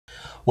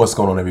What's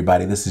going on,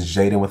 everybody? This is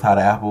Jaden with How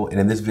to Apple, and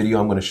in this video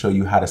I'm going to show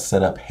you how to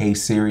set up Hey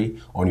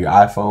Siri on your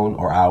iPhone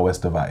or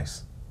iOS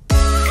device.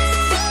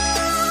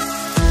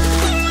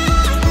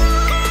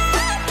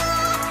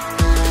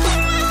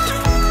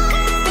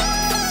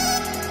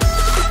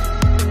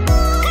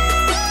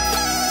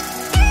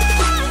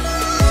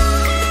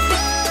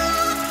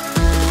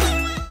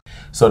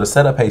 So to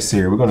set up Hey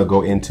Siri, we're going to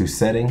go into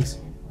Settings.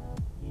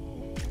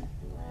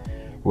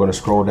 We're going to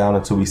scroll down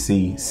until we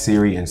see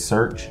Siri and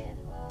Search.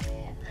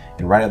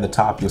 And right at the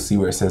top, you'll see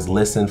where it says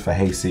Listen for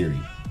Hey Siri.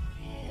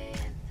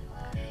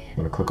 I'm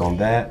going to click on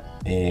that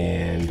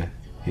and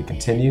hit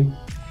Continue.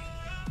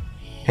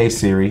 Hey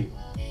Siri.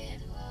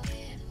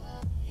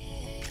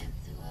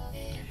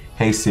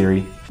 Hey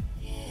Siri.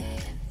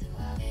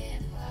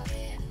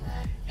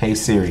 Hey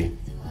Siri.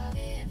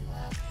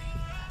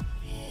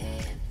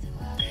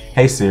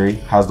 Hey Siri,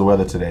 how's the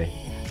weather today?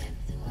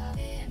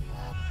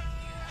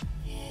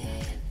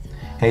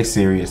 Hey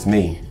Siri, it's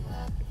me.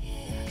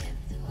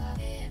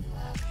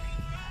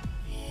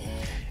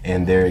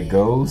 And there it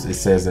goes. It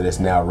says that it's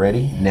now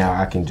ready. Now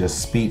I can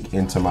just speak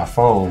into my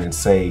phone and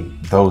say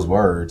those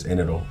words and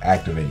it'll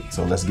activate.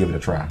 So let's give it a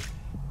try.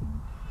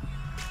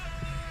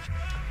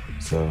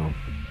 So,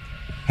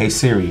 hey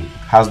Siri,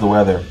 how's the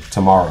weather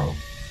tomorrow?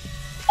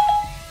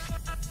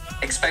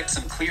 Expect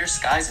some clear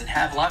skies in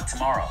Havelock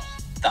tomorrow.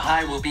 The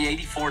high will be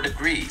 84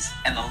 degrees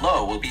and the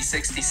low will be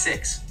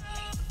 66.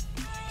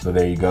 So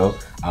there you go.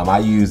 I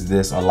use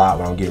this a lot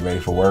when I'm getting ready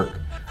for work,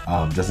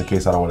 just in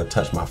case I don't want to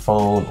touch my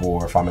phone,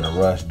 or if I'm in a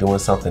rush doing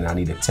something, I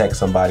need to text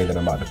somebody that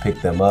I'm about to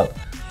pick them up.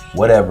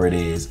 Whatever it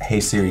is, Hey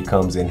Siri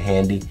comes in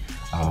handy.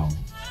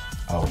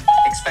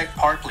 Expect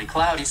partly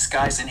cloudy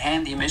skies in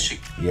Handy,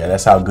 Michigan. Yeah,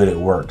 that's how good it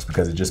works,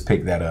 because it just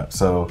picked that up.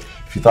 So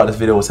if you thought this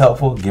video was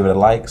helpful, give it a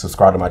like,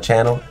 subscribe to my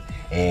channel,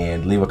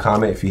 and leave a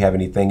comment if you have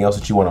anything else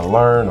that you want to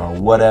learn or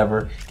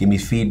whatever. Give me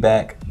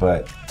feedback,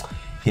 but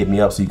hit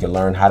me up so you can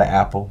learn how to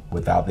Apple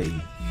without the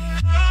E.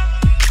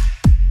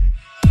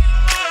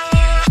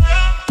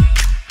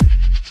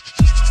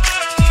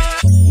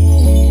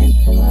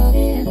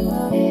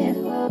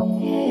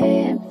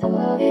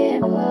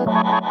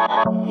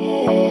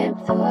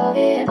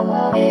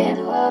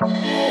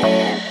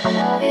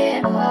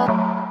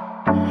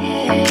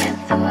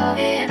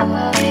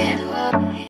 It's